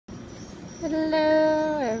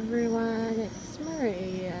Hello everyone, it's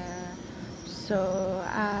Maria. So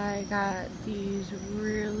I got these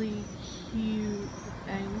really cute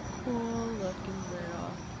and cool looking little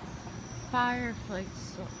Firefly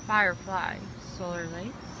solar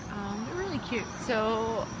lights. They're really cute.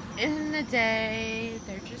 So in the day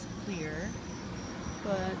they're just clear,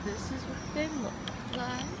 but this is what they look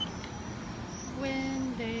like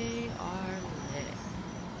when they are lit.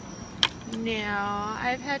 Now,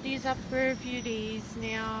 I've had these up for a few days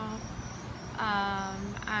now.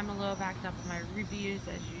 I'm a little backed up on my reviews,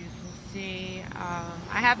 as you can see.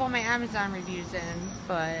 I have all my Amazon reviews in,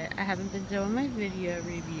 but I haven't been doing my video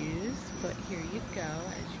reviews. But here you go,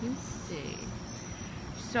 as you can see.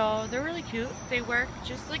 So they're really cute. They work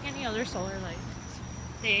just like any other solar lights.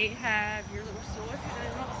 They have your little solar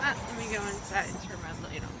panel. Let me go inside and turn my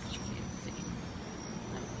light on, which you can't see.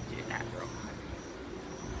 Let me do that real quick.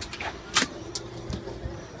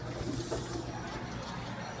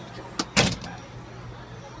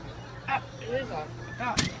 Oh, it is on.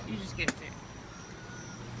 Oh, you just can't see it.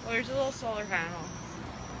 Well, there's a little solar panel.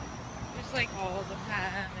 Just like all the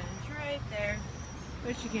panels right there,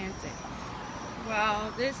 which you can't see.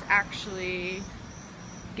 Well, this actually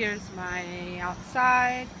gives my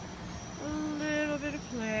outside a little bit of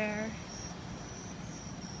flair.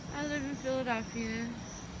 I live in Philadelphia,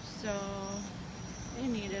 so it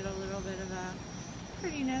needed a little bit of a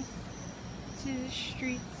prettiness to the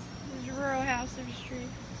streets. There's a rural house of the street,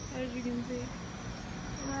 as you can see.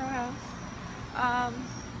 Rural house.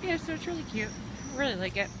 Yeah, so it's really cute. I really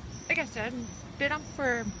like it. Like I said, it's been up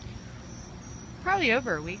for probably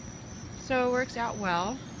over a week, so it works out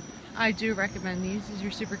well. I do recommend these. These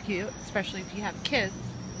are super cute, especially if you have kids,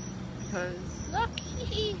 because look,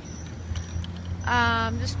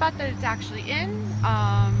 the spot that it's actually in,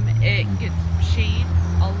 it gets shade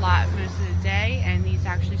a lot most of the day, and these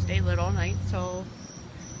actually stay lit all night. So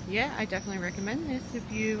yeah, I definitely recommend this if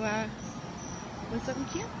you want something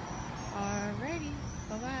cute. Alrighty,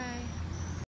 bye bye.